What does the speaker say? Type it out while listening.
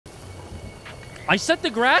I set the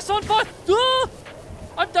grass on fire. Ah!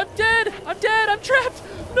 I'm dead. I'm dead. I'm trapped.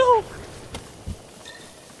 No.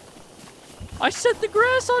 I set the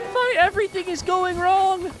grass on fire. Everything is going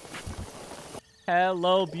wrong.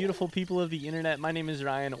 Hello, beautiful people of the internet. My name is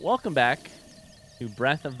Ryan. Welcome back to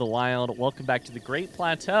Breath of the Wild. Welcome back to the Great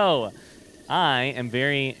Plateau. I am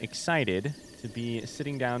very excited to be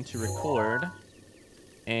sitting down to record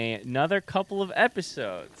another couple of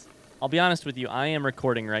episodes. I'll be honest with you, I am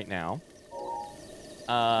recording right now.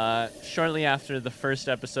 Shortly after the first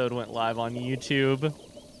episode went live on YouTube,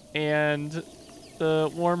 and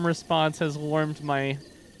the warm response has warmed my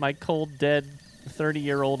cold, dead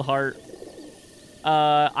 30-year-old heart.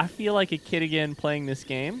 I feel like a kid again playing this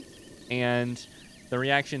game, and the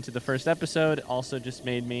reaction to the first episode also just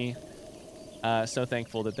made me so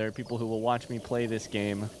thankful that there are people who will watch me play this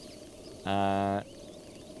game. So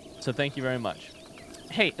thank you very much.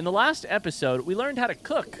 Hey, in the last episode, we learned how to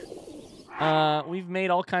cook. We've made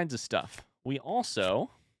all kinds of stuff. We also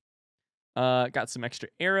got some extra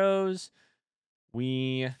arrows.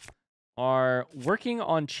 We are working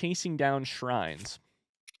on chasing down shrines.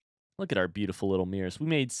 Look at our beautiful little mirrors. We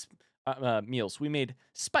made meals. We made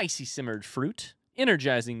spicy simmered fruit,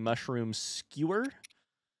 energizing mushroom skewer,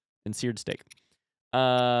 and seared steak,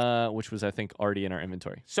 which was, I think, already in our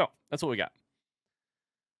inventory. So that's what we got.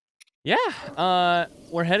 Yeah,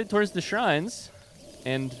 we're headed towards the shrines.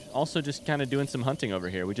 And also just kind of doing some hunting over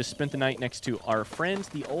here. We just spent the night next to our friend,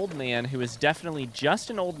 the old man, who is definitely just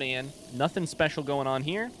an old man. Nothing special going on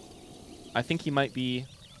here. I think he might be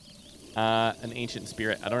an ancient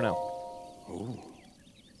spirit. I don't know. Ooh.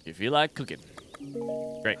 If you like cooking.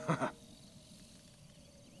 Great.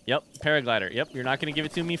 Yep, paraglider. Yep, you're not going to give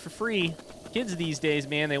it to me for free. Kids these days,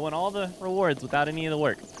 man, they want all the rewards without any of the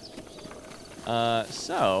work.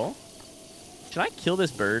 So... should I kill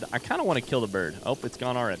this bird? I kind of want to kill the bird. Oh, it's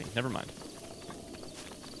gone already. Never mind.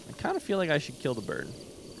 I kind of feel like I should kill the bird.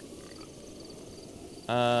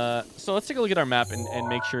 So let's take a look at our map and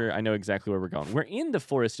make sure I know exactly where we're going. We're in the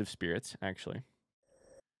Forest of Spirits, actually.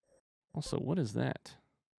 Also, what is that?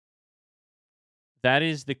 That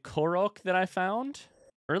is the Korok that I found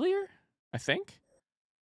earlier, I think.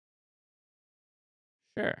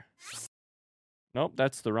 Sure. Nope,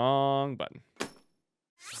 that's the wrong button.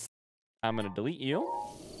 I'm going to delete you.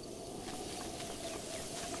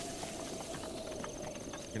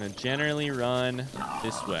 Going to generally run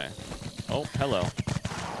this way. Oh, hello.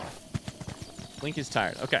 Link is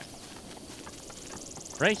tired. Okay.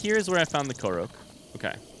 Right here is where I found the Korok.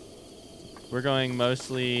 Okay. We're going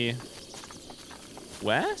mostly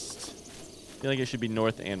west? I feel like it should be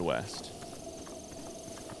north and west.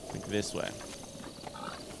 Like this way.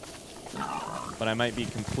 But I might be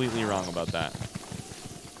completely wrong about that.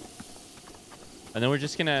 And then we're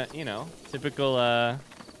just gonna, you know, typical,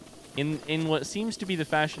 in what seems to be the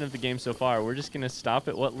fashion of the game so far, we're just gonna stop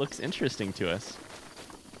at what looks interesting to us.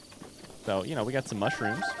 So, you know, we got some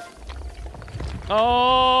mushrooms.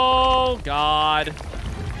 Oh, God.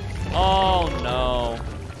 Oh, no.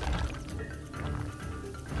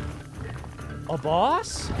 A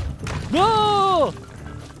boss? No!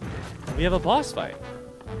 We have a boss fight.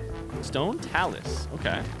 Stone Talus.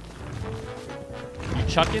 Okay. You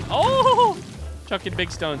chuck it. Oh! Chucking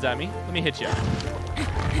big stones at me. Let me hit you.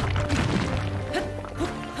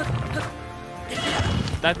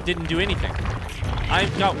 That didn't do anything.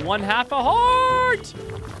 I've got 1/2 a heart!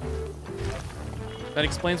 That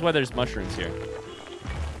explains why there's mushrooms here.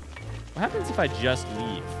 What happens if I just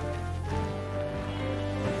leave?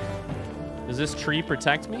 Does this tree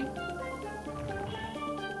protect me?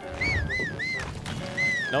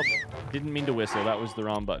 Nope. Didn't mean to whistle. That was the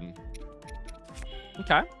wrong button.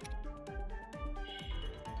 Okay.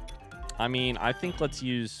 I mean, I think let's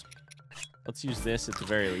use this at the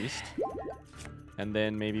very least. And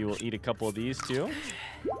then maybe we'll eat a couple of these too.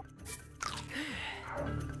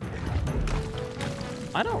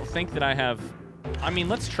 I don't think that I have... I mean,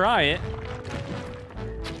 let's try it.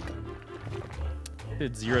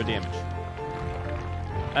 Did 0 damage.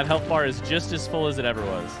 That health bar is just as full as it ever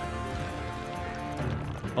was.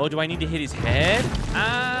 Oh, do I need to hit his head?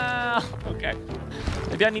 Ah, okay.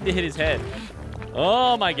 Maybe I need to hit his head.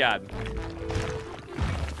 Oh my God.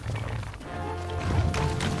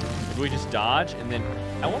 We just dodge, and then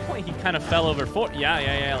at one point he kind of fell over for...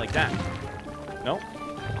 Yeah, like that. Nope.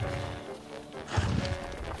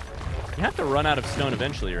 You have to run out of stone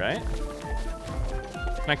eventually, right?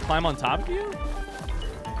 Can I climb on top of you?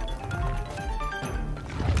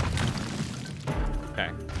 Okay.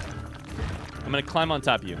 I'm going to climb on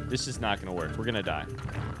top of you. This is not going to work. We're going to die.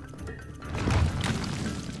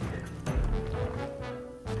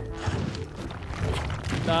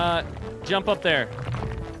 Jump up there.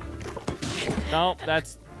 No,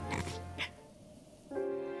 that's...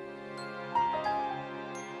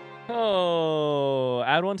 Oh,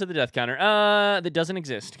 add one to the death counter. That doesn't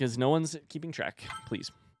exist because no one's keeping track. Please.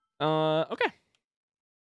 Okay.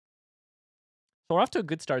 So we're off to a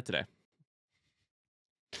good start today.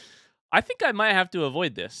 I think I might have to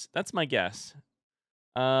avoid this. That's my guess.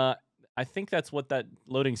 I think that's what that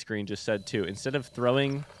loading screen just said too. Instead of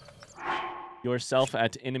throwing yourself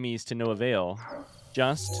at enemies to no avail,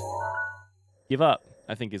 just give up,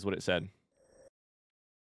 I think is what it said.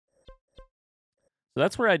 So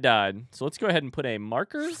that's where I died. So let's go ahead and put a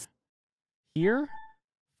marker here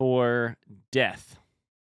for death.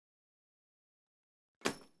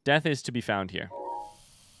 Death is to be found here.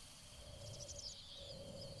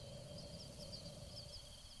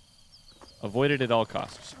 Avoided at all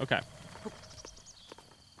costs. Okay.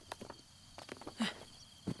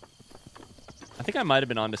 I think I might have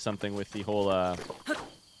been onto something with the whole,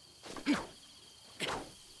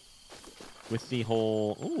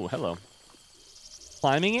 ooh, hello.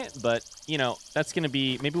 Climbing it, but, you know, that's going to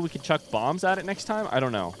be... Maybe we could chuck bombs at it next time? I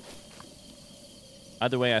don't know.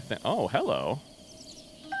 Either way, I think... Oh, hello.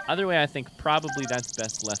 Either way, I think probably that's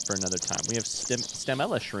best left for another time. We have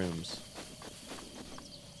stemella shrooms.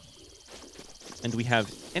 And we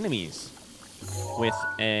have enemies with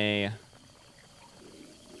a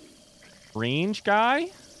range guy.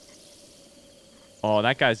 Oh,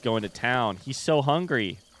 that guy's going to town. He's so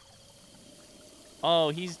hungry. Oh,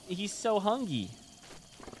 he's so hungry.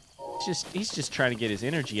 He's just trying to get his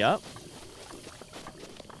energy up.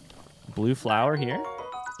 Blue flower here.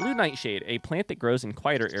 Blue nightshade, a plant that grows in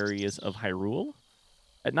quieter areas of Hyrule.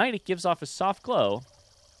 At night, it gives off a soft glow.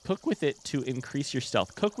 Cook with it to increase your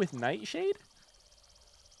stealth. Cook with nightshade?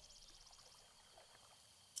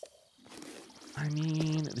 I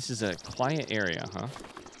mean, this is a quiet area, huh?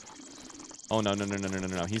 Oh, no.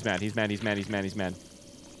 He's mad. He's mad.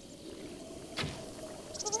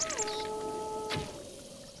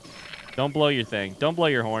 Don't blow your thing. Don't blow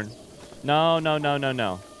your horn. No.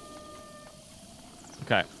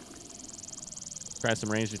 Okay. Try some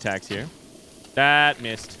ranged attacks here. That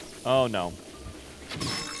missed. Oh, no.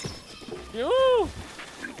 Ooh!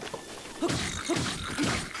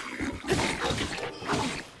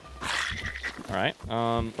 All right.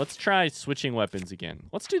 Let's try switching weapons again.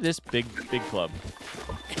 Let's do this big club.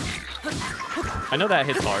 I know that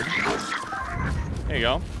hits hard. There you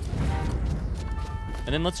go.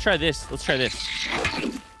 And then let's try this.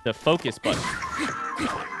 The focus button.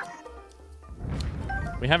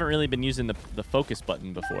 We haven't really been using the focus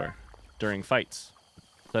button before during fights.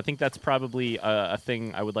 So I think that's probably a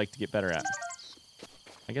thing I would like to get better at.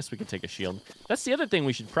 I guess we could take a shield. That's the other thing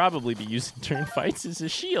we should probably be using during fights is a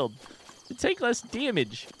shield. To take less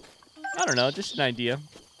damage. I don't know, just an idea.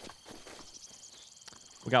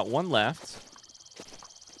 We got one left.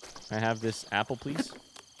 Can I have this apple, please?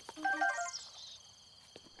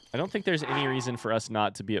 I don't think there's any reason for us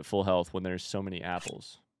not to be at full health when there's so many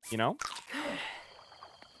apples. You know?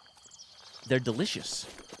 They're delicious.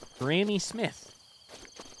 Granny Smith.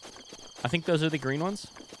 I think those are the green ones,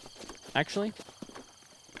 actually.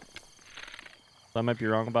 I might be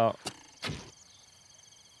wrong about...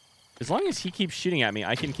 As long as he keeps shooting at me,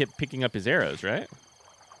 I can keep picking up his arrows, right?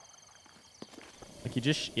 Like you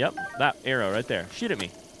just... Yep, that arrow right there. Shoot at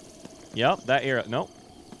me. Yep, that arrow. Nope.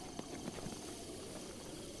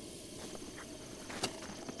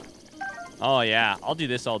 Oh, yeah. I'll do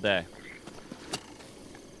this all day.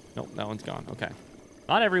 Nope, that one's gone. Okay.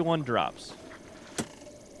 Not everyone drops.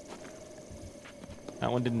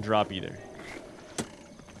 That one didn't drop either.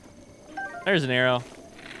 There's an arrow.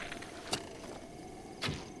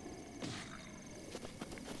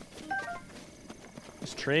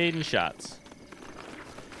 Just trading shots.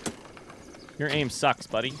 Your aim sucks,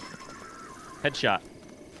 buddy. Headshot.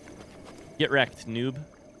 Get wrecked, noob.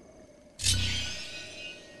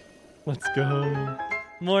 Let's go.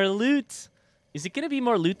 More loot. Is it going to be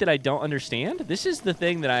more loot that I don't understand? This is the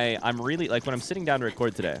thing that I'm really... Like, when I'm sitting down to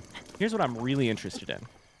record today, here's what I'm really interested in.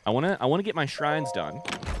 I want to get my shrines done.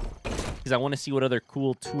 Because I want to see what other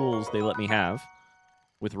cool tools they let me have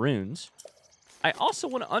with runes. I also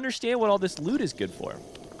want to understand what all this loot is good for.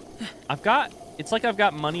 It's like I've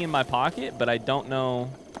got money in my pocket, but I don't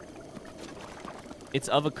know. It's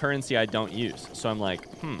of a currency I don't use. So I'm like,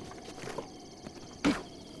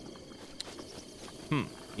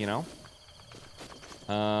 you know?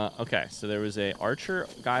 Okay, so there was a archer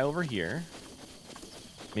guy over here.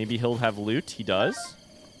 Maybe he'll have loot. He does.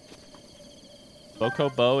 Boko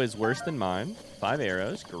bow is worse than mine. 5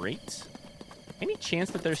 arrows. Great. Any chance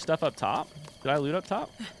that there's stuff up top? Did I loot up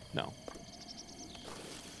top? No.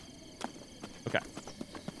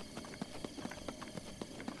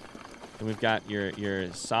 And we've got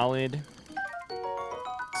your solid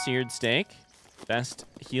seared steak. Best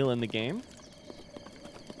heal in the game.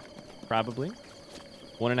 Probably.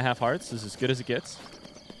 1.5 hearts. This is as good as it gets.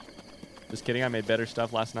 Just kidding. I made better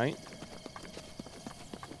stuff last night.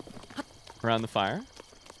 Around the fire.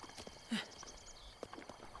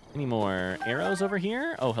 Any more arrows over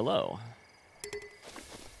here? Oh, hello.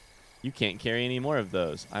 You can't carry any more of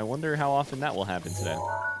those. I wonder how often that will happen today.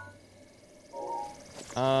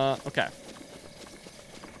 Okay.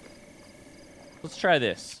 Let's try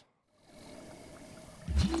this.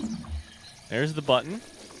 There's the button.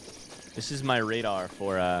 This is my radar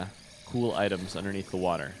for cool items underneath the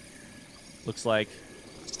water. Looks like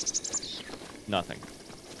nothing.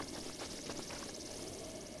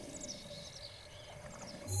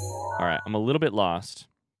 All right, I'm a little bit lost.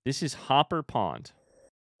 This is Hopper Pond.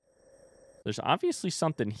 There's obviously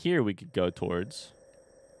something here we could go towards.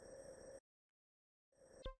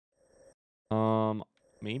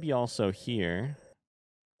 Maybe also here.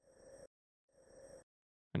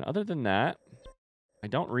 And other than that, I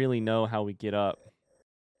don't really know how we get up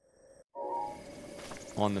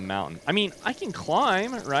on the mountain. I mean, I can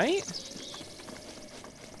climb, right?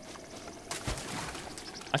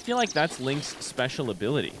 I feel like that's Link's special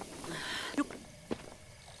ability. Nope.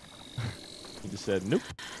 He just said, nope.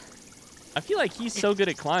 I feel like he's so good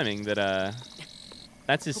at climbing that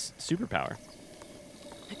that's his superpower.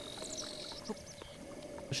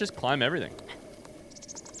 Let's just climb everything.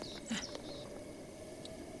 Is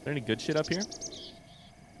there any good shit up here?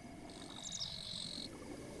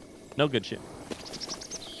 No good shit.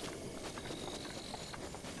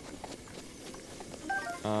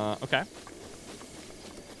 Okay.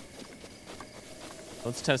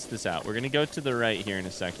 Let's test this out. We're going to go to the right here in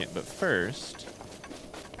a second, but first,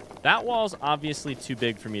 that wall's obviously too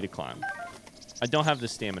big for me to climb. I don't have the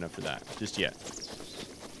stamina for that just yet.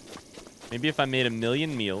 Maybe if I made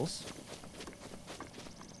 1,000,000 meals.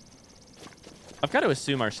 I've got to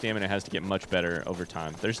assume our stamina has to get much better over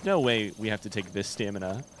time. There's no way we have to take this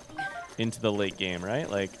stamina into the late game, right?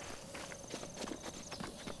 Like,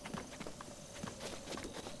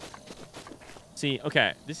 see,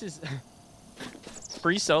 okay, this is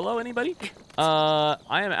free solo, anybody? I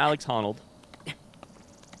am Alex Honnold.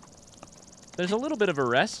 There's a little bit of a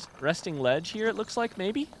resting ledge here, it looks like,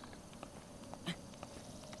 maybe?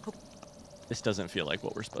 This doesn't feel like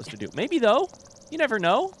what we're supposed to do. Maybe, though. You never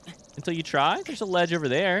know until you try. There's a ledge over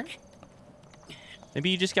there. Maybe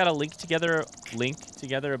you just got to link together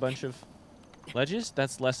a bunch of ledges.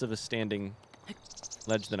 That's less of a standing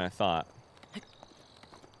ledge than I thought.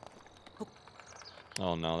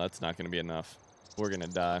 Oh, no, that's not going to be enough. We're going to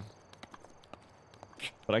die.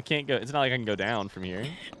 But I can't go. It's not like I can go down from here.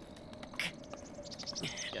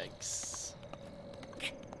 Yikes.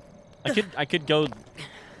 I could go.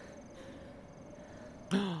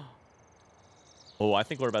 Oh, I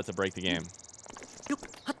think we're about to break the game.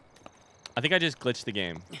 I think I just glitched the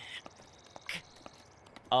game.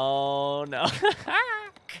 Oh, no.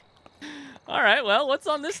 All right, well, what's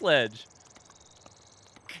on this ledge?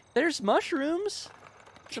 There's mushrooms.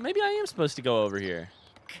 So maybe I am supposed to go over here.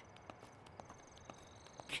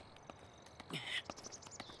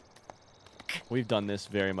 We've done this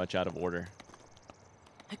very much out of order.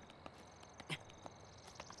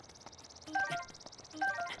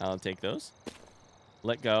 I'll take those.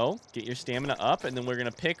 Let go. Get your stamina up, and then we're going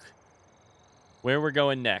to pick where we're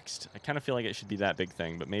going next. I kind of feel like it should be that big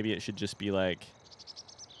thing, but maybe it should just be like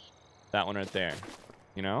that one right there.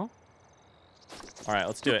 You know? All right,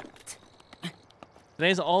 let's do it.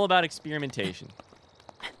 Today's all about experimentation.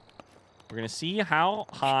 We're going to see how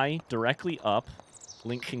high directly up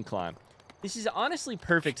Link can climb. This is honestly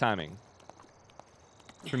perfect timing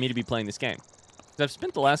for me to be playing this game. I've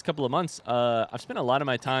spent the last couple of months, I've spent a lot of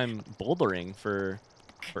my time bouldering for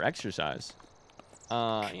exercise. You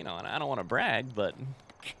know, and I don't want to brag, but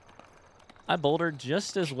I boulder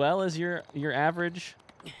just as well as your average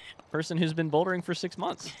person who's been bouldering for 6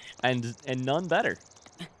 months, and none better.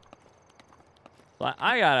 So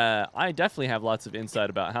I definitely have lots of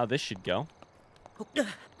insight about how this should go.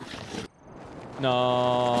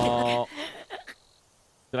 No.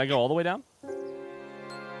 Did I go all the way down?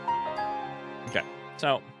 Okay.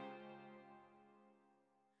 So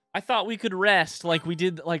I thought we could rest like we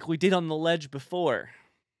did on the ledge before.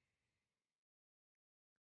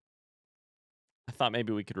 I thought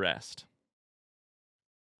maybe we could rest.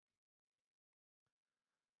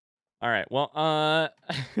 All right. Well,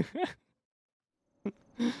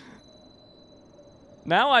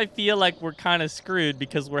 now I feel like we're kind of screwed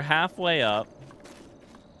because we're halfway up.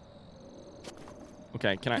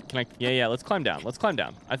 Okay, can I yeah, let's climb down. Let's climb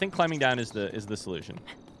down. I think climbing down is the solution.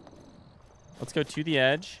 Let's go to the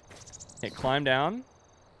edge. Okay, climb down.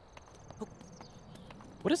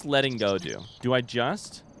 What does letting go do? Do I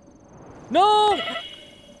just... No!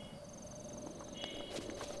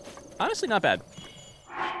 Honestly, not bad.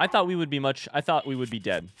 I thought we would be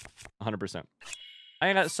dead. 100%.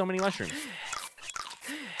 I got so many mushrooms.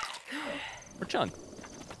 We're chilling.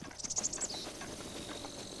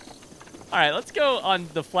 All right, let's go on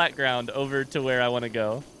the flat ground over to where I want to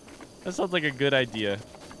go. That sounds like a good idea.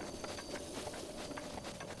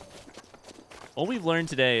 All we've learned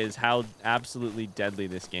today is how absolutely deadly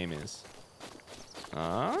this game is.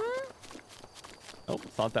 Oh,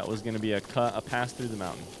 thought that was going to be a pass through the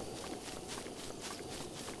mountain.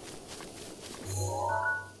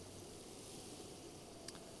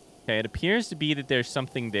 Okay, it appears to be that there's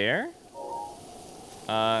something there.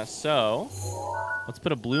 So let's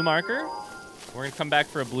put a blue marker. We're going to come back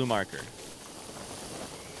for a blue marker.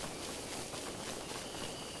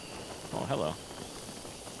 Oh, hello.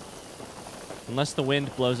 Unless the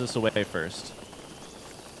wind blows us away first.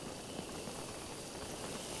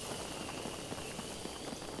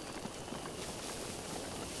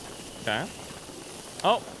 Okay.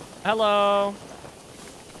 Oh, hello.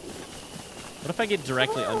 What if I get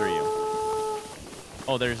directly under you?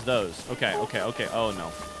 Oh, there's those. Okay. Oh,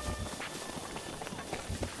 no.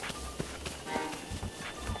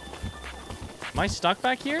 Am I stuck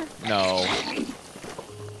back here? No.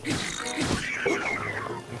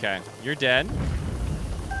 Okay, you're dead.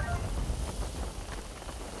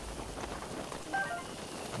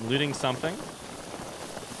 I'm looting something.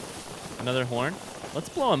 Another horn. Let's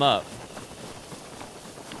blow him up.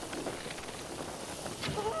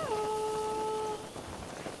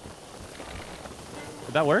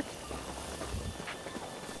 Did that work?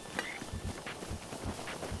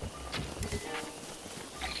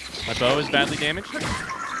 My bow is badly damaged.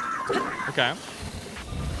 Okay.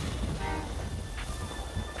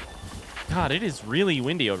 God, it is really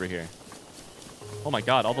windy over here. Oh my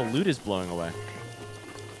God, all the loot is blowing away.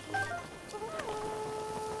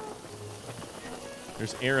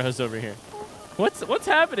 There's arrows over here. What's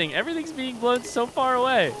happening? Everything's being blown so far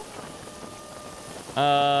away.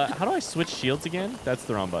 How do I switch shields again? That's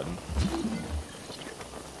the wrong button.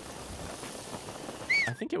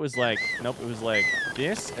 I think it was like, nope, it was like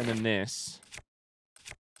this and then this.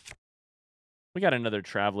 We got another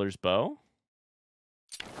traveler's bow.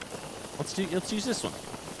 Let's use this one.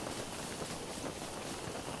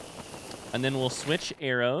 And then we'll switch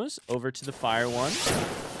arrows over to the fire one.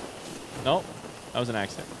 Nope, that was an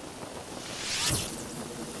accident.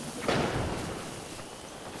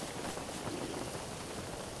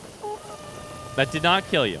 That did not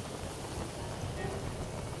kill you.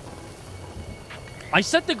 I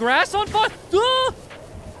set the grass on fire. Ah!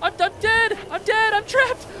 I'm dead. I'm dead. I'm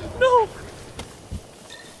trapped. No.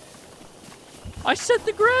 I set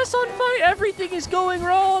the grass on fire. Everything is going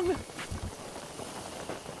wrong.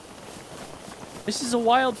 This is a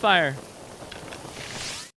wildfire.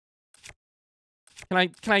 Can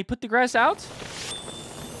I put the grass out?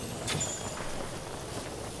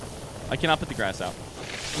 I cannot put the grass out.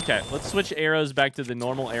 Okay, let's switch arrows back to the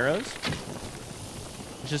normal arrows.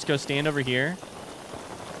 Let's just go stand over here.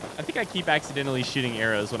 I think I keep accidentally shooting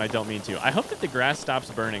arrows when I don't mean to. I hope that the grass stops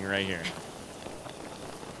burning right here.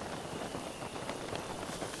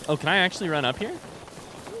 Oh, can I actually run up here?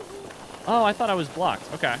 Oh, I thought I was blocked.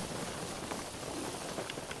 Okay.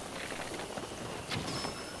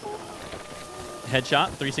 Headshot,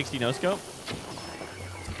 360 no scope.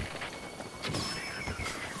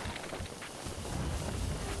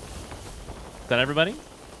 Is that everybody?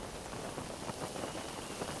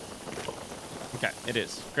 Okay, it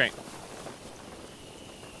is. Great.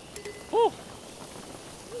 Ooh.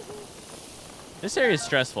 This area is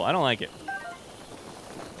stressful. I don't like it.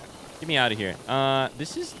 Get me out of here.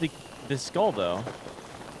 This is the skull, though.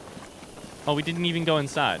 Oh, we didn't even go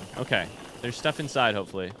inside. Okay. There's stuff inside,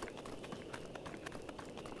 hopefully.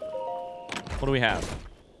 What do we have?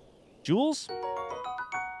 Jewels?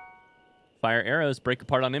 Fire arrows break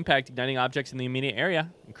apart on impact, igniting objects in the immediate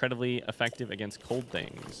area. Incredibly effective against cold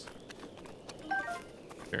things.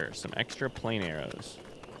 Sure, some extra plain arrows.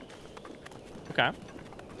 Okay.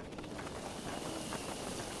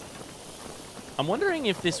 I'm wondering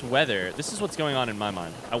if this weather, this is what's going on in my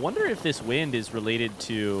mind. I wonder if this wind is related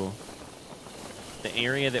to the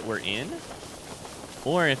area that we're in,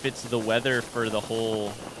 or if it's the weather for the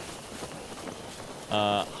whole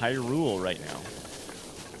Hyrule right now.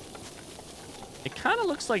 It kind of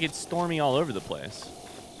looks like it's stormy all over the place.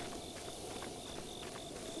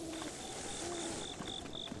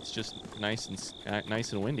 It's just nice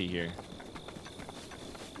and windy here.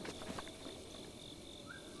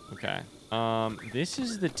 Okay. This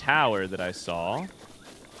is the tower that I saw.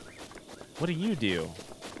 What do you do?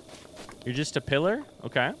 You're just a pillar?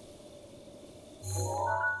 Okay.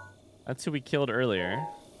 That's who we killed earlier,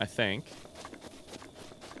 I think.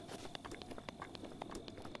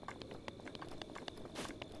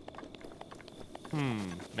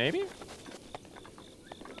 Maybe?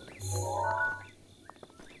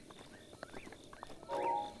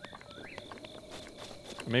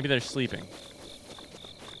 Maybe they're sleeping.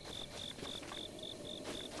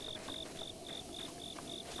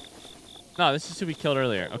 No, this is who we killed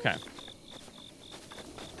earlier. Okay.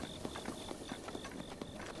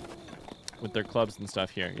 With their clubs and stuff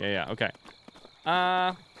here. Yeah, okay.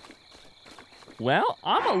 Well,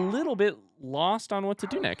 I'm a little bit lost on what to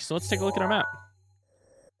do next. So let's take a look at our map.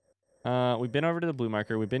 We've been over to the blue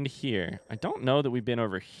marker. We've been to here. I don't know that we've been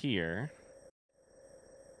over here.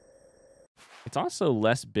 It's also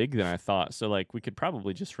less big than I thought. So, like, we could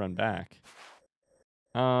probably just run back.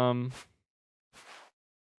 How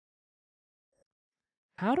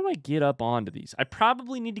do I get up onto these? I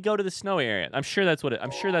probably need to go to the snow area. I'm sure that's what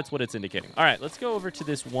it's indicating. All right, let's go over to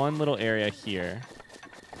this one little area here.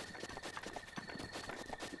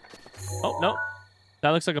 Oh, no.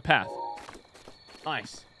 That looks like a path.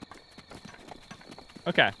 Nice.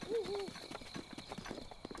 Okay.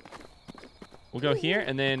 We'll go here,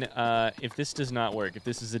 and then if this does not work, if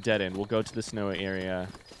this is a dead end, we'll go to the snow area.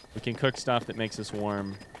 We can cook stuff that makes us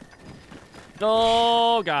warm.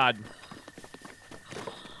 Oh, God.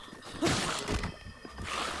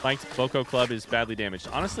 Blanked Boko Club is badly damaged.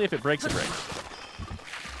 Honestly, if it breaks, it breaks.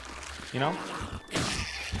 You know?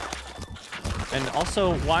 And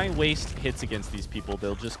also, why waste hits against these people?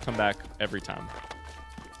 They'll just come back every time.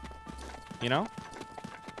 You know?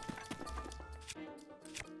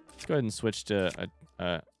 Let's go ahead and switch to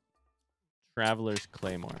a Traveler's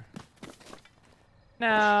Claymore.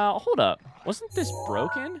 Now, hold up. Wasn't this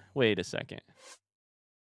broken? Wait a second.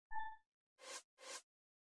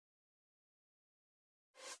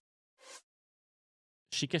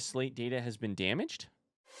 Sheikah Slate data has been damaged?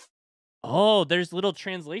 Oh, there's little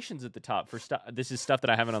translations at the top for stuff. This is stuff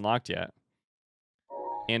that I haven't unlocked yet.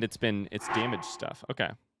 And it's damaged stuff. Okay.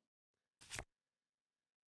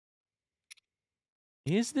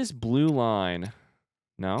 Is this blue line?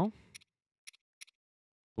 No.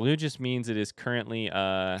 Blue just means it is currently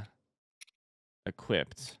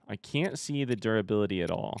equipped. I can't see the durability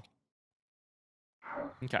at all.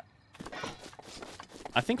 Okay.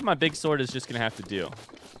 I think my big sword is just going to have to do.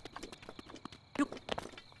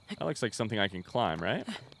 That looks like something I can climb, right?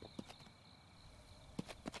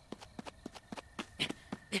 Can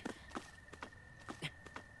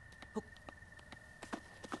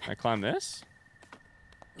I climb this?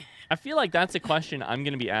 I feel like that's a question I'm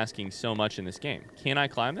going to be asking so much in this game. Can I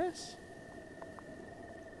climb this?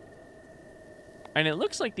 And it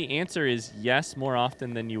looks like the answer is yes more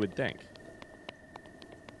often than you would think.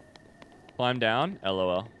 Climb down?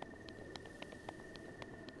 LOL.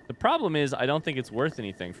 The problem is I don't think it's worth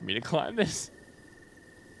anything for me to climb this.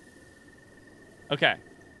 Okay.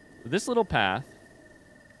 This little path,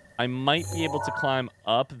 I might be able to climb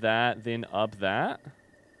up that, then up that.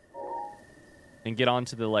 And get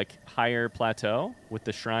onto the, like, higher plateau with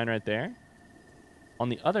the shrine right there. On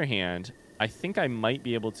the other hand, I think I might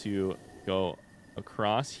be able to go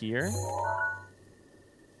across here.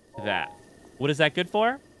 That. What is that good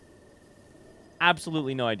for?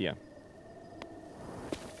 Absolutely no idea.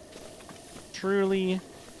 Truly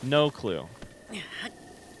no clue.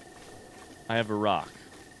 I have a rock.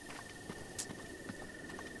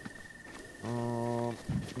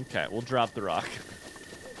 Okay, we'll drop the rock.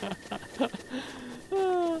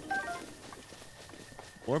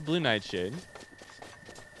 Or blue nightshade.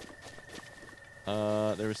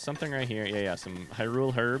 There was something right here. Yeah, some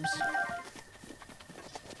Hyrule herbs.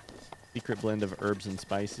 Secret blend of herbs and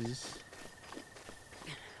spices.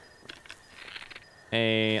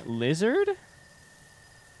 A lizard?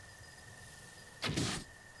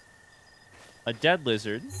 A dead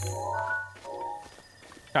lizard.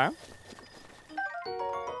 Okay.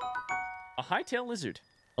 A hightail lizard.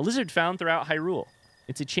 A lizard found throughout Hyrule.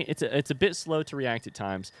 It's a bit slow to react at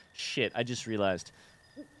times. Shit, I just realized.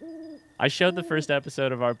 I showed the first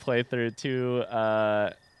episode of our playthrough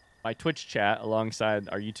to my Twitch chat alongside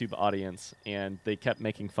our YouTube audience, and they kept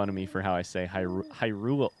making fun of me for how I say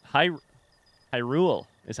Hyrule. Hyrule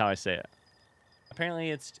is how I say it.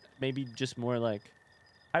 Apparently, it's maybe just more like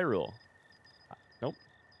Hyrule. Nope.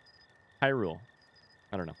 Hyrule.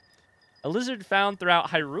 I don't know. A lizard found throughout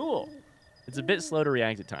Hyrule. It's a bit slow to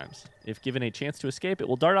react at times. If given a chance to escape, it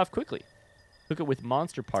will dart off quickly. Cook it with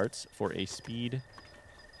monster parts for a speed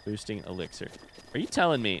Boosting elixir. Are you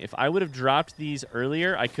telling me if I would have dropped these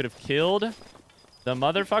earlier, I could have killed the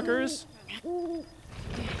motherfuckers?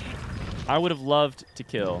 I would have loved to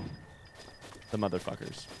kill the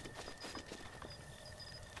motherfuckers.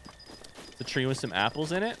 The tree with some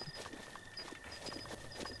apples in it?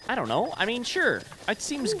 I don't know. I mean, sure. It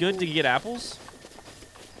seems good to get apples.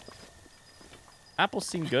 Apples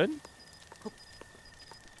seem good.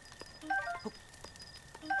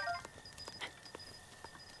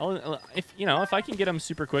 If I can get them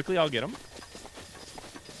super quickly, I'll get them.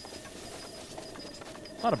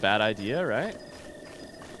 Not a bad idea, right?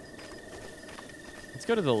 Let's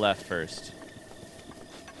go to the left first.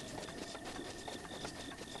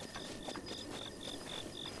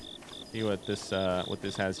 See what this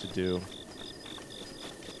has to do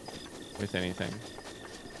with anything.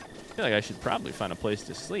 I feel like I should probably find a place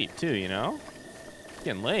to sleep too, you know? It's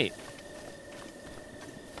getting late.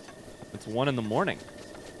 It's 1 in the morning.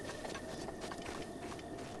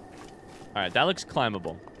 All right, that looks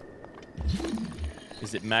climbable.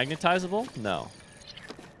 Is it magnetizable? No.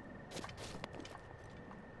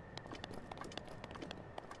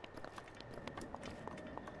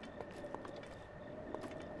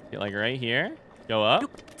 Get like right here. Go up.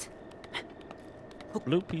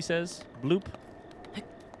 Bloop, he says. Bloop.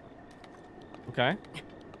 Okay.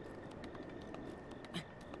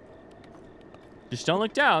 Just don't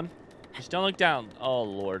look down. Just don't look down. Oh,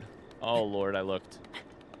 Lord. Oh, Lord, I looked.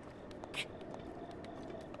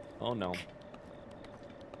 Oh, no.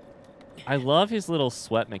 I love his little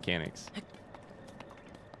sweat mechanics.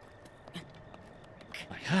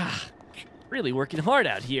 Like, really working hard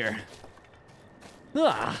out here.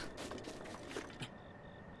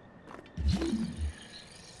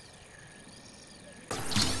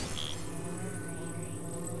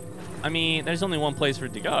 I mean, there's only one place for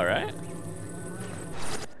it to go, right?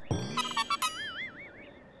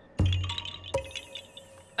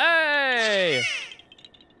 Hey!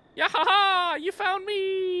 Yahaha! You found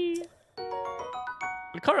me!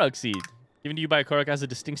 A Korok seed. Given to you by a Korok has a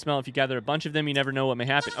distinct smell. If you gather a bunch of them, you never know what may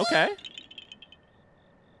happen. Okay.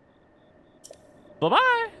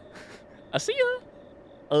 Bye-bye. I'll see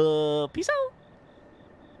ya. Peace out.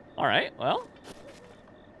 All right, well.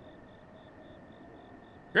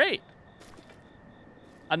 Great.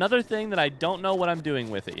 Another thing that I don't know what I'm doing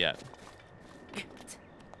with it yet.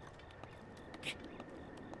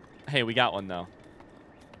 Hey, we got one, though.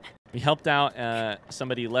 We helped out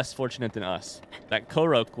somebody less fortunate than us. That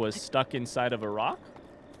Korok was stuck inside of a rock.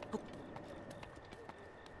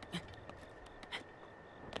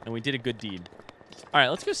 And we did a good deed. All right,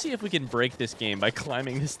 let's go see if we can break this game by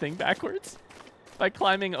climbing this thing backwards. By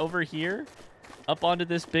climbing over here, up onto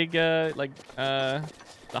this big, the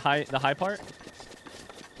high part.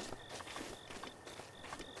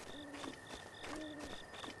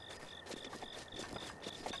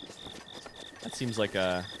 That seems like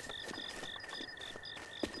a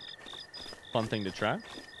fun thing to try.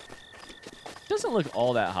 Doesn't look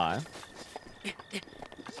all that high. Let's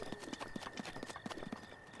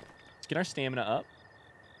get our stamina up.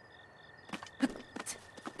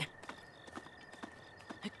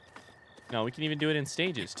 No, we can even do it in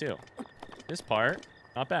stages, too. This part,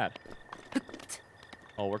 not bad.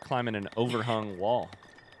 Oh, we're climbing an overhung wall.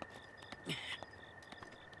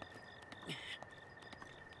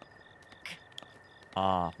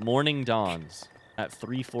 Ah, morning dawns at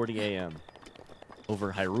 3:40 a.m.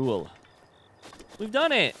 over Hyrule. We've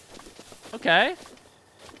done it! Okay.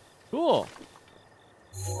 Cool.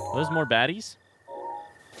 Are those more baddies?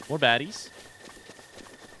 More baddies.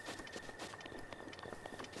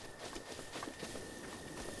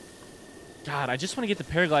 God, I just want to get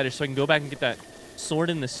the paraglider so I can go back and get that sword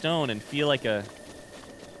in the stone and feel like a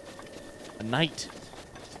knight.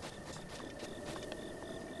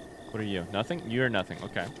 What are you? Nothing? You're nothing.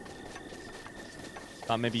 Okay.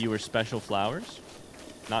 Thought maybe you were special flowers.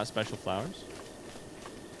 Not special flowers.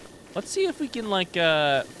 Let's see if we can, like,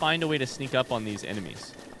 find a way to sneak up on these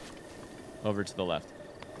enemies. Over to the left.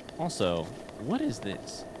 Also, what is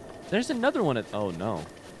this? There's another one at... Oh, no.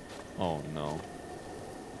 Oh, no.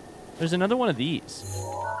 There's another one of these.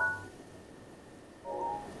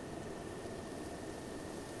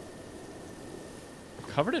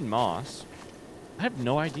 Covered in moss. I have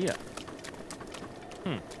no idea.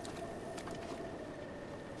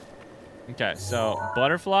 Okay, so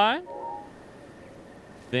butterfly.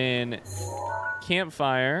 Then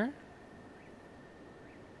campfire.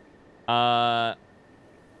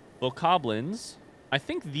 Bokoblins. I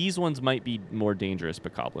think these ones might be more dangerous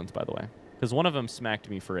Bokoblins, by the way. Because one of them smacked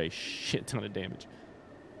me for a shit ton of damage.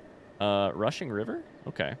 Rushing river?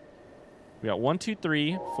 Okay. We got 1, 2,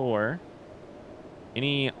 3, 4.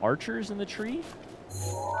 Any archers in the tree?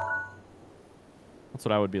 That's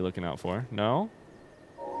what I would be looking out for. No?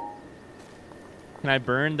 Can I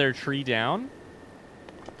burn their tree down?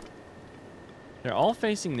 They're all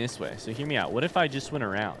facing this way, so hear me out. What if I just went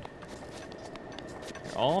around?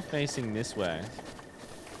 They're all facing this way.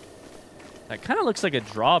 That kind of looks like a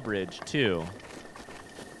drawbridge, too.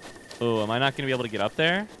 Oh, am I not going to be able to get up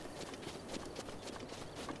there?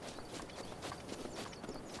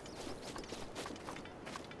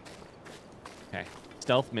 Okay.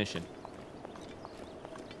 Stealth mission.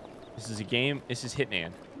 This is a game. This is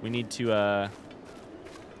Hitman. We need to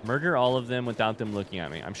murder all of them without them looking at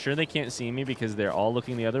me. I'm sure they can't see me because they're all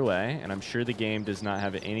looking the other way, and I'm sure the game does not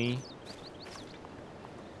have any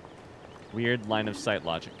weird line of sight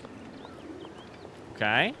logic.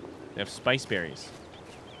 Okay. They have spice berries.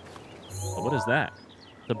 Oh, what is that?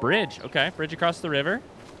 The bridge. Okay, bridge across the river.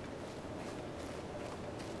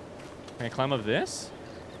 Can I climb up this?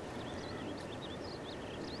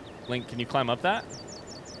 Link, can you climb up that?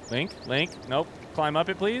 Link? Nope. Climb up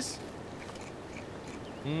it, please.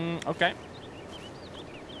 Okay.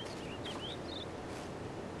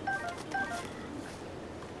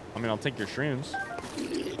 I mean, I'll take your shrooms.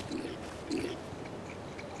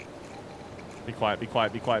 Be quiet, be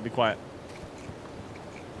quiet, be quiet, be quiet.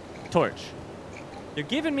 Torch. They're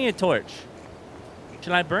giving me a torch.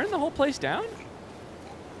 Should I burn the whole place down?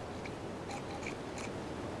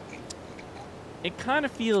 It kind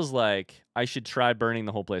of feels like I should try burning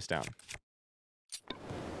the whole place down.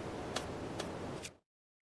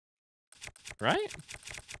 Right?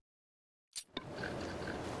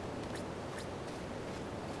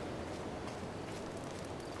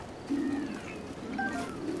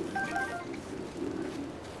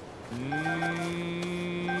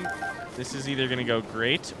 This is either going to go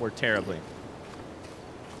great or terribly.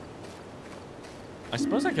 I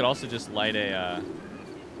suppose I could also just light a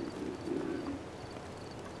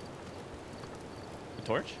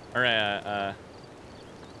torch? Or a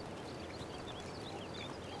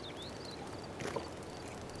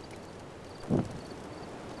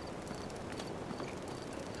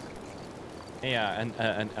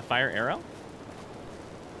fire arrow?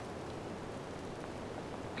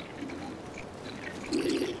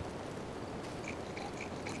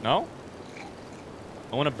 No?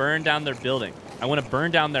 I want to burn down their building. I want to burn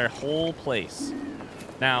down their whole place.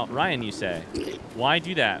 Now, Ryan, you say, why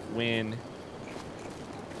do that when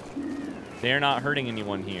they're not hurting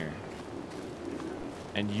anyone here?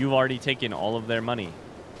 And you've already taken all of their money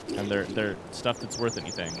and their stuff that's worth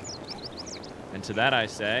anything. And to that I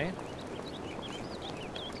say,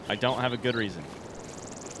 I don't have a good reason.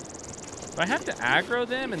 Do I have to aggro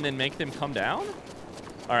them and then make them come down?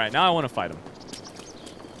 All right, now I want to fight them.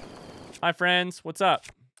 Hi, friends. What's up?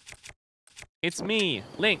 It's me,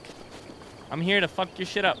 Link. I'm here to fuck your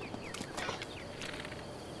shit up.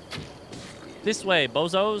 This way,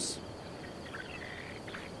 bozos.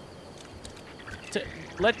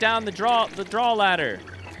 Let down the draw ladder.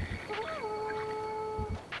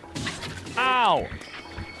 Ow!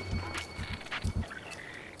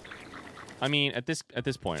 I mean, at this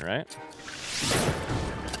point, right?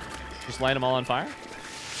 Just light them all on fire.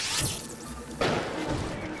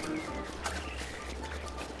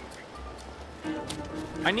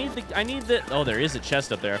 I need the. Oh, there is a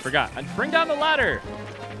chest up there. I forgot. Bring down the ladder.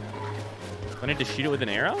 I need to shoot it with an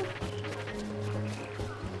arrow.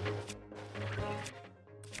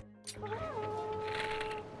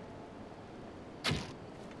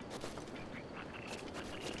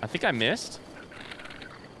 I think I missed.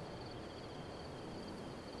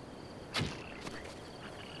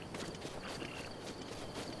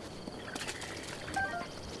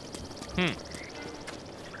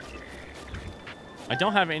 I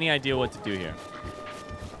don't have any idea what to do here.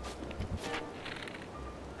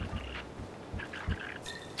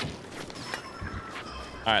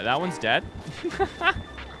 All right, that one's dead. Can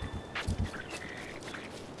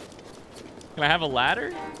I have a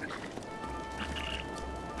ladder?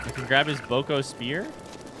 I can grab his Boko spear.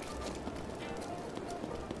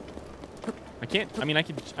 I can't. I mean, I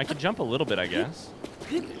could jump a little bit, I guess.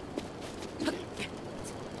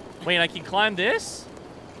 Wait, I can climb this?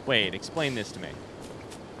 Wait, explain this to me.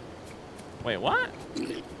 Wait, what?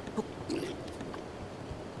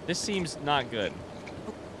 This seems not good.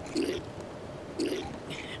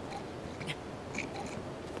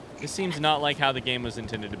 This seems not like how the game was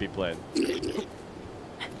intended to be played.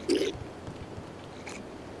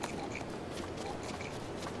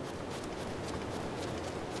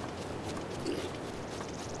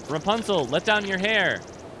 Rapunzel, let down your hair.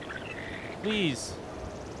 Please.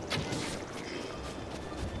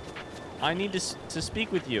 I need to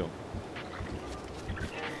speak with you.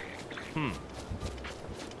 Maybe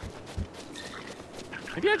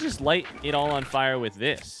I just light it all on fire with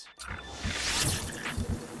this.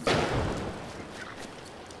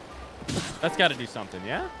 That's got to do something,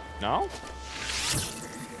 yeah? No?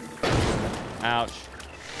 Ouch.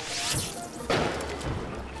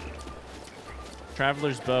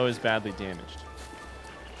 Traveler's bow is badly damaged.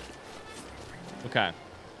 Okay.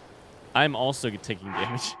 I'm also taking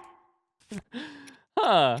damage.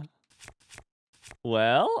 Huh.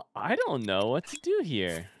 Well, I don't know what to do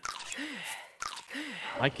here.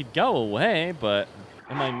 I could go away, but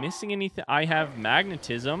am I missing anything? I have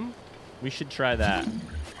magnetism. We should try that.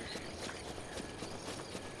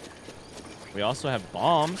 We also have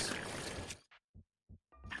bombs.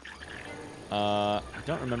 I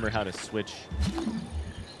don't remember how to switch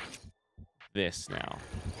this now.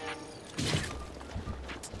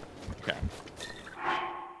 Okay.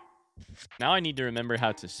 Now I need to remember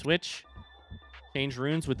how to switch. Change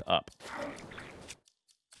runes with up.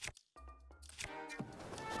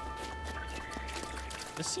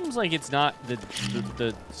 This seems like it's not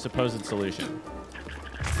the supposed solution.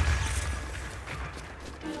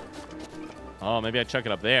 Oh, maybe I chuck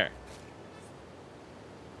it up there.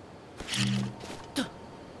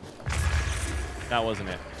 That wasn't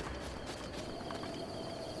it.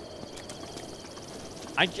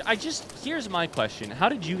 I just, here's my question. How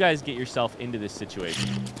did you guys get yourself into this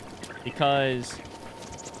situation? Because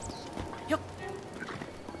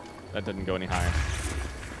that didn't go any higher.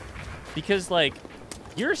 Because, like,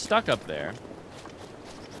 you're stuck up there.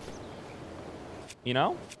 You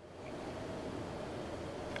know?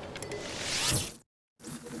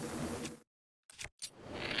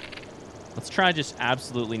 Let's try just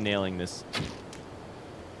absolutely nailing this.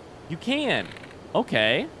 You can.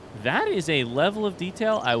 Okay. That is a level of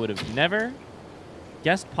detail I would have never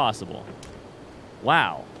guessed possible.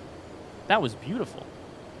 Wow. That was beautiful.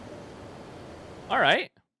 All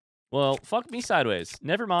right. Well, fuck me sideways.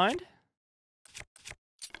 Never mind.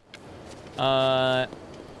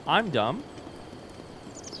 I'm dumb.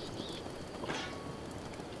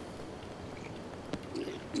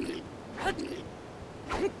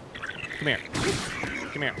 Come here.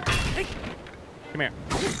 Come here. Come here. Come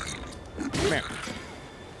here.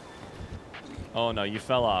 Oh, no, you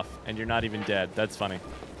fell off, and you're not even dead. That's funny.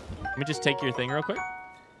 Let me just take your thing real quick.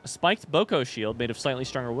 A spiked Boko shield made of slightly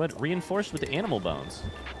stronger wood, reinforced with animal bones.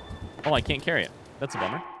 Oh, I can't carry it. That's a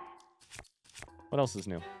bummer. What else is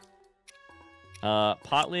new?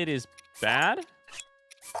 Pot lid is bad.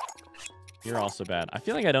 You're also bad. I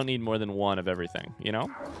feel like I don't need more than one of everything, you know?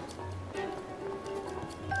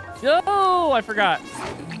 Oh, I forgot.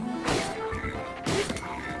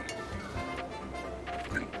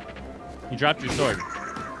 You dropped your sword.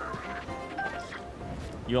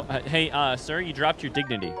 You, hey, sir, you dropped your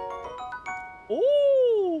dignity.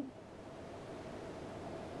 Ooh!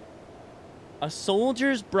 A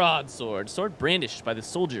soldier's broadsword. Sword brandished by the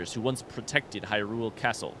soldiers who once protected Hyrule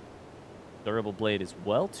Castle. Durable blade is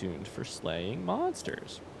well-tuned for slaying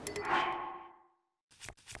monsters.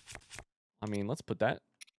 I mean, let's put that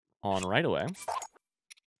on right away.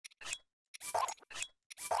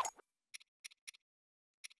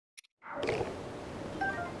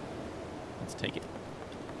 Let's take it.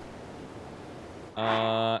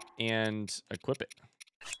 And equip it.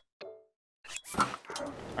 All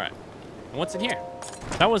right. And what's in here?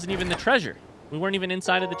 That wasn't even the treasure. We weren't even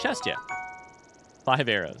inside of the chest yet. 5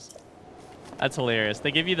 arrows. That's hilarious.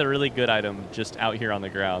 They give you the really good item just out here on the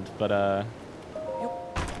ground, but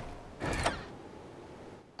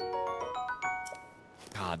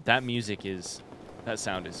God, that music is, that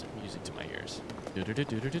sound is music to my ears.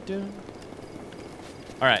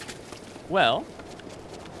 All right. Well,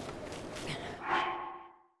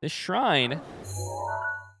 this shrine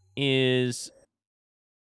is...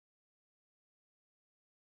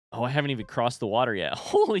 Oh, I haven't even crossed the water yet.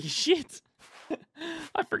 Holy shit.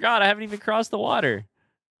 I forgot I haven't even crossed the water.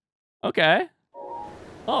 Okay.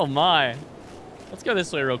 Oh my. Let's go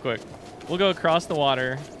this way real quick. We'll go across the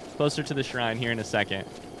water, closer to the shrine here in a second.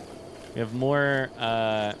 We have more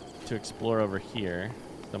to explore over here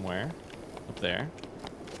somewhere. Up there.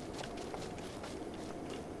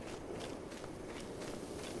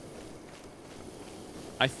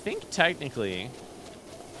 I think technically...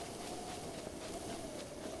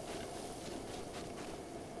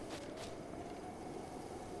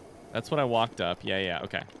 That's what I walked up. Yeah,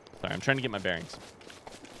 okay. Sorry, I'm trying to get my bearings.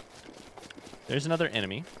 There's another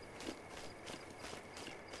enemy.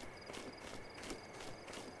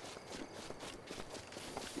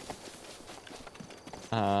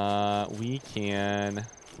 We can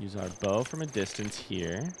use our bow from a distance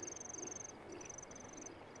here.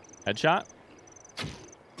 Headshot.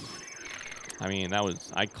 I mean,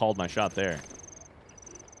 I called my shot there.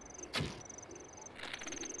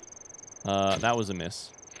 That was a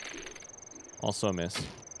miss. Also a miss.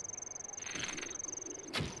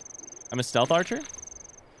 I'm a stealth archer?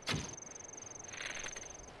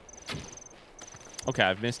 Okay,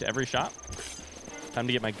 I've missed every shot. Time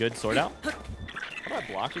to get my good sword out. How do I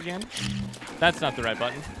block again? That's not the right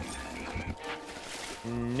button.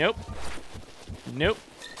 Nope. Nope.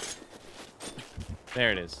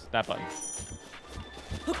 There it is. That button.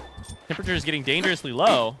 Temperature is getting dangerously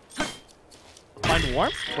low. Find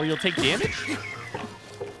warmth or you'll take damage?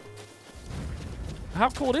 How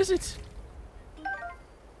cold is it?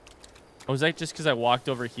 Oh, is that just because I walked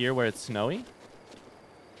over here where it's snowy?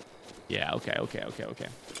 Yeah, okay. All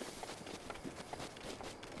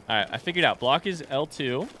right, I figured out. Block is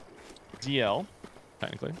L2. DL,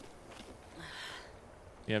 technically.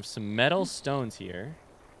 We have some metal stones here.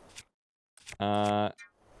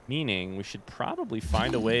 Meaning we should probably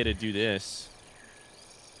find a way to do this.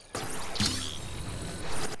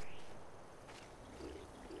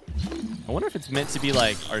 I wonder if it's meant to be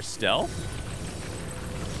like our stealth.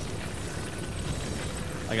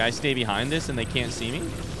 Like I stay behind this and they can't see me.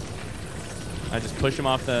 I just push them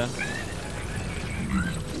off the...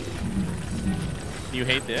 Do you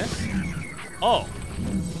hate this? Oh.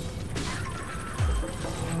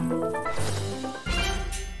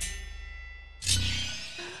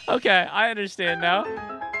 Okay, I understand now.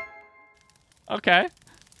 Okay.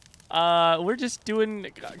 We're just doing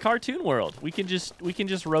cartoon world. We can just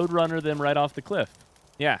roadrunner them right off the cliff.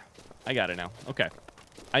 Yeah, I got it now. Okay.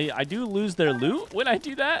 I do lose their loot when I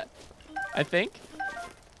do that, I think.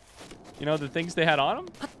 You know, the things they had on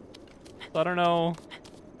them? So I don't know.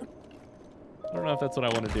 I don't know if that's what I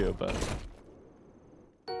want to do, but...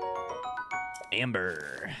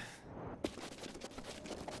 Amber.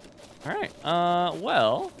 All right.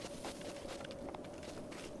 Well...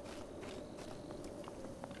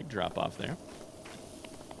 Big drop off there.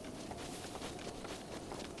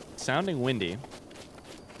 Sounding windy.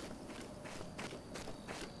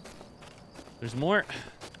 There's more...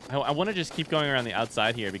 I want to just keep going around the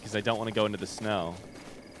outside here because I don't want to go into the snow.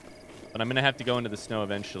 But I'm going to have to go into the snow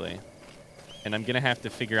eventually. And I'm going to have to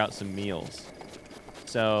figure out some meals.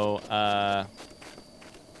 So, I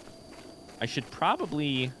should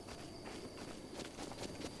probably...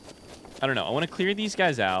 I don't know. I want to clear these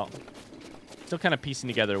guys out. Still kind of piecing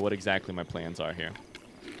together what exactly my plans are here.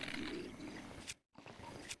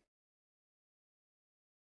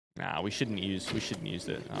 Nah, we shouldn't use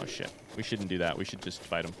it. Oh shit. We shouldn't do that. We should just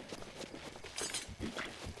fight them.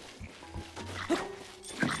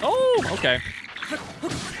 Oh, okay.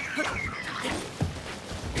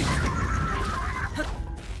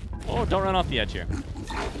 Oh, don't run off the edge here.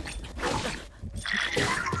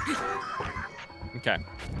 Okay.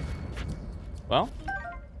 Well,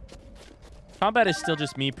 combat is still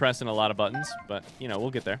just me pressing a lot of buttons, but, you know,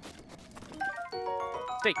 we'll get there.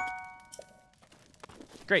 Steak.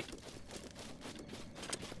 Great.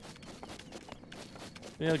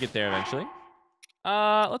 We'll get there eventually.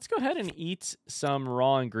 Let's go ahead and eat some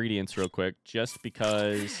raw ingredients real quick, just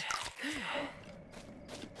because...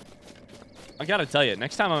 I gotta tell you,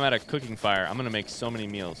 next time I'm at a cooking fire, I'm gonna make so many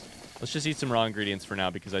meals. Let's just eat some raw ingredients for now,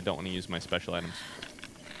 because I don't want to use my special items.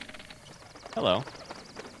 Hello.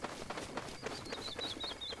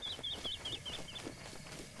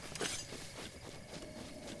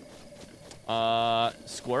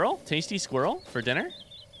 Squirrel? Tasty squirrel for dinner?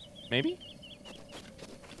 Maybe?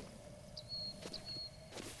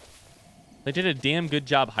 They did a damn good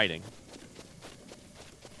job hiding.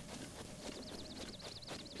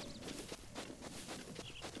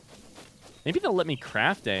 Maybe they'll let me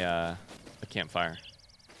craft a campfire.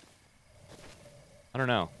 I don't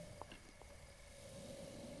know.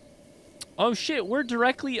 Oh shit, we're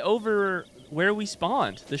directly over where we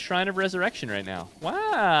spawned. The Shrine of Resurrection right now.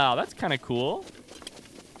 Wow, that's kind of cool.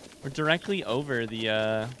 We're directly over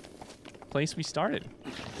the place we started.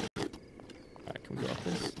 Alright, can we go up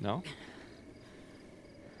this? No?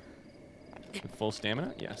 With full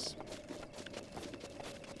stamina? Yes.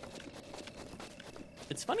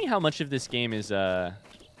 It's funny how much of this game is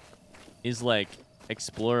like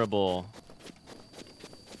explorable.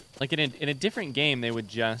 Like in a different game, they would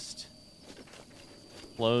just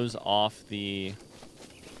close off the,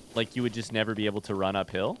 like you would just never be able to run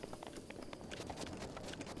uphill.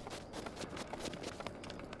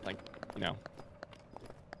 Like, you know,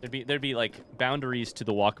 there'd be like boundaries to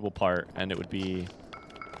the walkable part, and it would be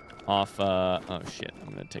off. Oh shit,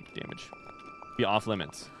 I'm gonna take damage. Be off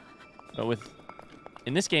limits. But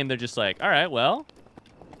in this game, they're just like, all right, well,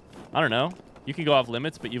 I don't know. You can go off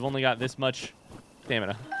limits, but you've only got this much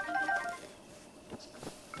stamina.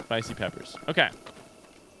 spicy peppers. Okay.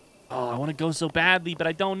 Oh, I want to go so badly, but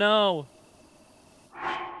I don't know.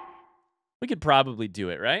 We could probably do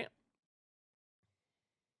it, right?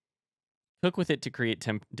 Cook with it to create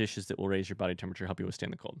dishes that will raise your body temperature, help you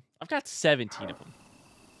withstand the cold. I've got 17 of them.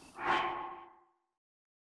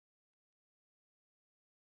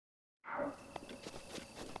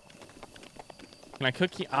 Can I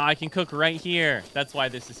cook here? Oh, I can cook right here. That's why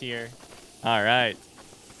this is here. All right.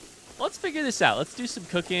 Let's figure this out. Let's do some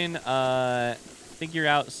cooking. Figure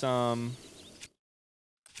out some...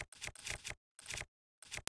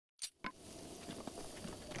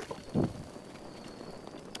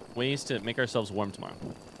 ways to make ourselves warm tomorrow.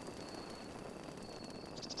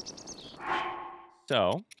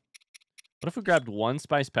 So, what if we grabbed one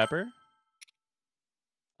spiced pepper?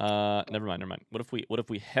 Never mind. What if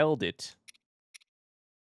we held it?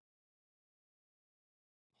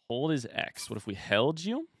 Hold is X. What if we held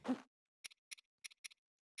you?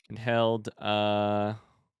 And held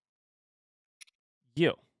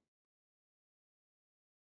you.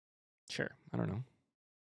 Sure, I don't know.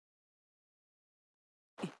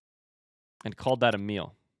 And called that a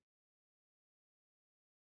meal.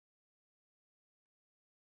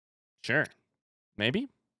 Sure. Maybe.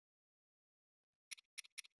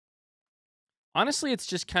 Honestly, it's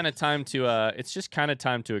just kind of time to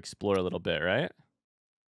explore a little bit, right?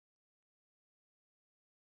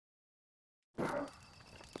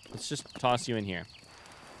 Let's just toss you in here.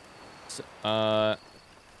 So, I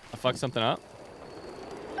fucked something up.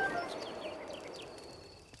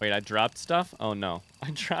 Wait, I dropped stuff? Oh no. I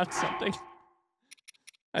dropped something.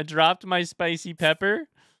 I dropped my spicy pepper.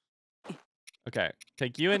 Okay,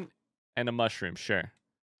 take you in and a mushroom, sure.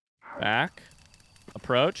 Back,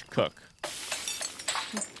 approach, cook.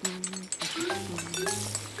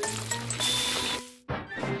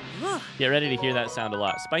 Get ready to hear that sound a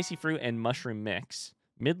lot. Spicy fruit and mushroom mix.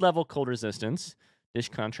 Mid-level cold resistance. Dish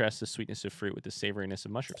contrasts the sweetness of fruit with the savoriness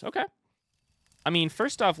of mushrooms. Okay. I mean,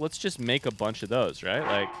 first off, let's just make a bunch of those, right?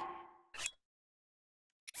 Like...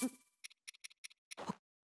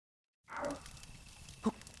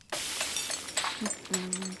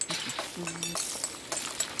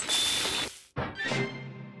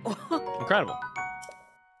 Incredible.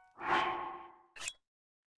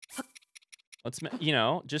 Let's, you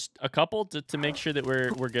know, just a couple to make sure that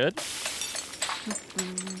we're good.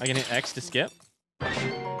 I can hit X to skip.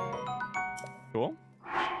 Cool.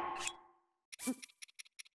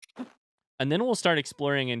 And then we'll start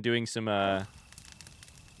exploring and doing some, we'll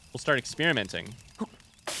start experimenting.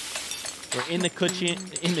 We're in the kitchen,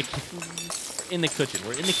 We're in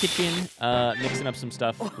the kitchen, mixing up some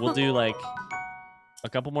stuff. We'll do like a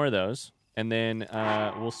couple more of those. And then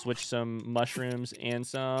we'll switch some mushrooms and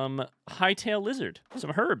some hightail lizard,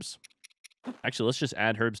 some herbs. Actually, let's just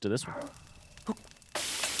add herbs to this one.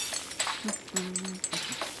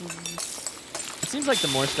 It seems like the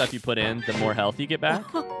more stuff you put in, the more health you get back.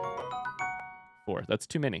 4. That's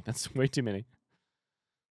too many. That's way too many.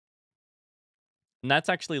 And that's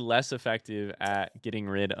actually less effective at getting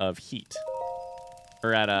rid of heat.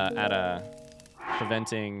 Or at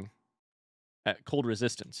preventing cold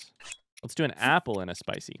resistance. Let's do an apple and a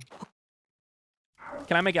spicy.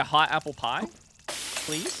 Can I make a hot apple pie,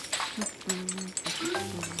 please?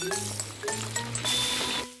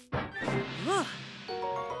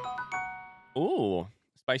 Ooh,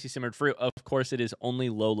 spicy simmered fruit. Of course, it is only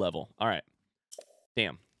low level. All right.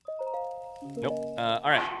 Damn. Nope. All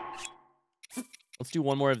right. Let's do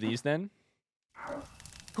one more of these then.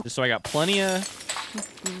 Just so I got plenty of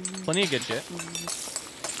good shit.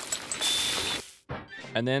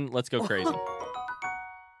 And then let's go crazy.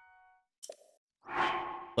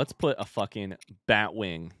 Let's put a fucking bat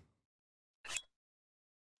wing.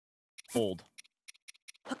 Hold.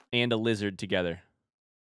 And a lizard together.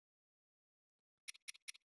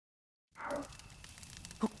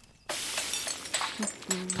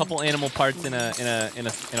 Couple animal parts in a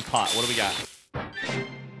pot. What do we got?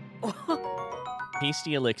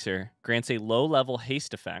 Hasty elixir grants a low-level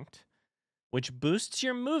haste effect, which boosts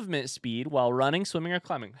your movement speed while running, swimming, or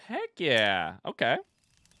climbing. Heck yeah. Okay.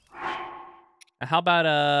 How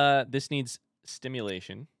about this needs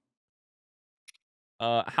stimulation.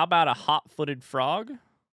 How about a hot-footed frog?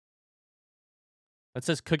 That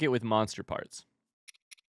says cook it with monster parts.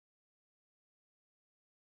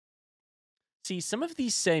 See, some of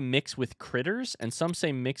these say mix with critters, and some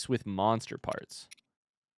say mix with monster parts.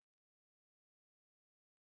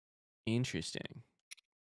 Interesting.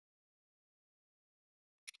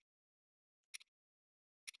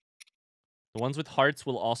 The ones with hearts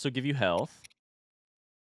will also give you health.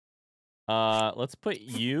 Let's put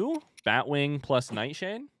you, Batwing plus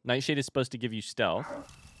Nightshade. Nightshade is supposed to give you stealth.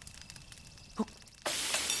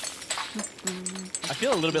 I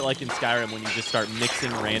feel a little bit like in Skyrim when you just start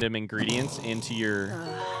mixing random ingredients into your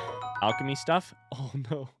alchemy stuff. Oh,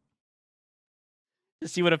 no. To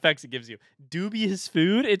see what effects it gives you. Dubious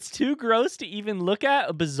food? It's too gross to even look at.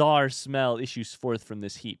 A bizarre smell issues forth from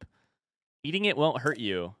this heap. Eating it won't hurt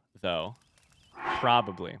you, though.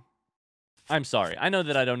 Probably. I'm sorry. I know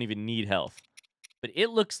that I don't even need health. But it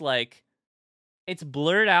looks like it's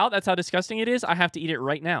blurred out. That's how disgusting it is. I have to eat it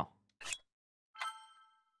right now.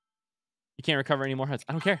 You can't recover any more hearts.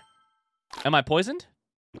 I don't care. Am I poisoned?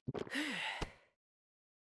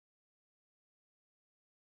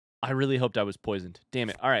 I really hoped I was poisoned. Damn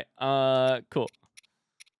it. All right. Cool.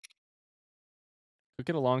 Cook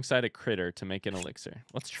it alongside a critter to make an elixir.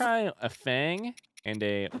 Let's try a fang and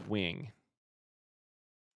a wing.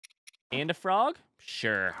 And a frog?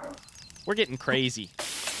 Sure. We're getting crazy.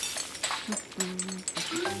 I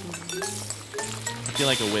feel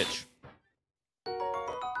like a witch.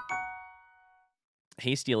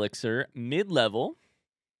 Hasty elixir, mid-level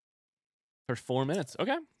for 4 minutes.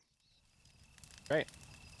 Okay. Great.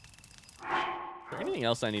 Is there anything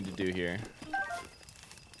else I need to do here?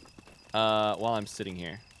 While I'm sitting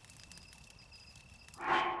here.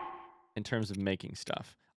 In terms of making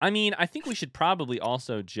stuff. I mean, I think we should probably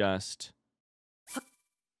also just...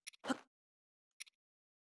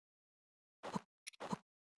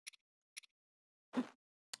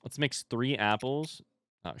 Let's mix 3 apples.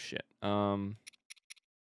 Oh, shit.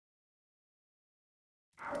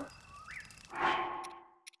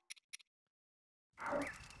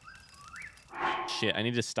 Shit, I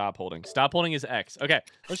need to stop holding. Stop holding is X. Okay,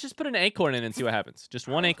 let's just put an acorn in and see what happens. Just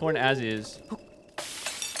 1 acorn as is.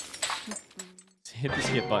 Let's hit the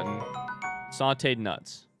skip button. Sauteed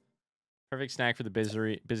nuts. Perfect snack for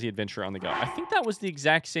the busy adventure on the go. I think that was the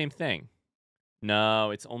exact same thing.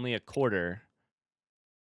 No, it's only a quarter.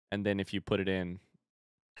 And then if you put it in...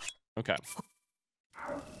 Okay.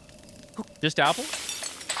 Just apple?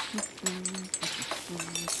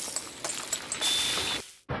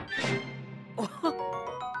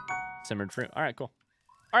 Simmered fruit. All right, cool.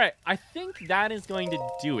 All right, I think that is going to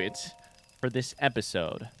do it for this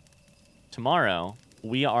episode. Tomorrow,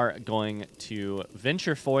 we are going to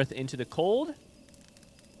venture forth into the cold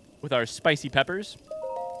with our spicy peppers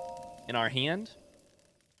in our hand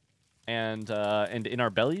and in our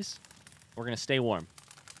bellies. We're going to stay warm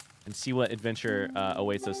and see what adventure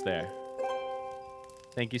awaits us there.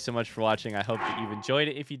 Thank you so much for watching. I hope that you've enjoyed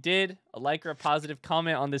it. If you did, a like or a positive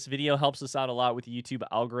comment on this video helps us out a lot with the YouTube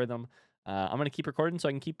algorithm. I'm going to keep recording so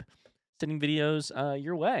I can keep sending videos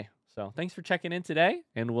your way. So thanks for checking in today,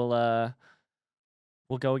 and we'll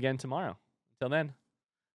go again tomorrow. Until then,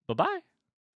 bye-bye.